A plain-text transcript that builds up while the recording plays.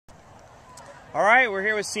All right, we're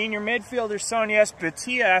here with senior midfielder Sonia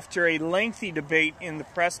Espitia after a lengthy debate in the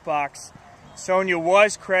press box. Sonia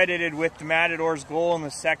was credited with the Matador's goal in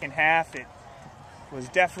the second half. It was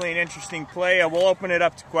definitely an interesting play. We'll open it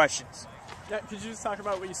up to questions. Yeah, could you just talk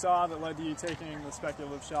about what you saw that led to you taking the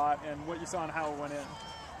speculative shot and what you saw and how it went in?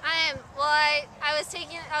 I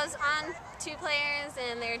was on two players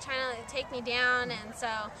and they were trying to take me down, and so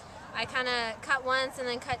I kind of cut once and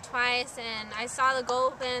then cut twice, and I saw the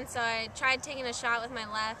goal open, so I tried taking a shot with my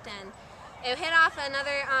left, and it hit off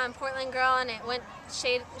another Portland girl, and it went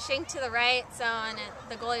shanked to the right,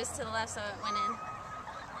 the goalie was to the left, so it went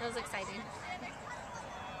in. It was exciting.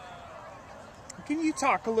 Can you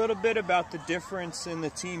talk a little bit about the difference in the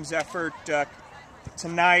team's effort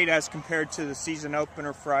tonight as compared to the season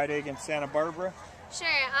opener Friday against Santa Barbara? Sure.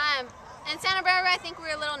 In Santa Barbara, I think we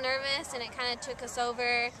were a little nervous, and it kind of took us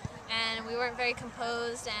over, and we weren't very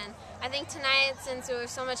composed. And I think tonight, since there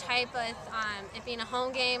was so much hype with it being a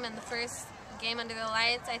home game and the first game under the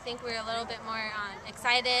lights, I think we were a little bit more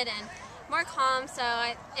excited and more calm. So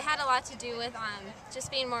it had a lot to do with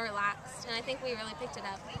just being more relaxed, and I think we really picked it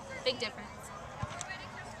up. Big difference.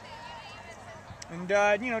 And,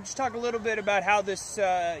 just talk a little bit about how this,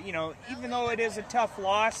 even though it is a tough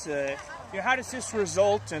loss, how does this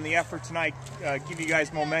result and the effort tonight give you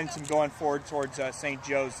guys momentum going forward towards St.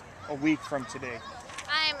 Joe's a week from today?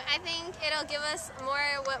 I think it'll give us more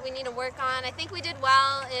what we need to work on. I think we did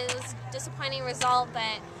well. It was a disappointing result,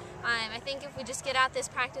 but I think if we just get out this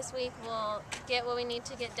practice week, we'll get what we need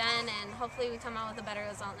to get done, and hopefully we come out with a better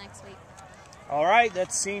result next week. All right,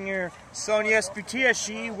 that's senior Sonia Espitia.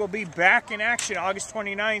 She will be back in action August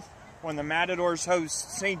 29th when the Matadors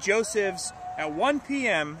host St. Joseph's at 1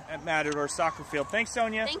 p.m. at Matador Soccer Field. Thanks,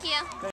 Sonia. Thank you.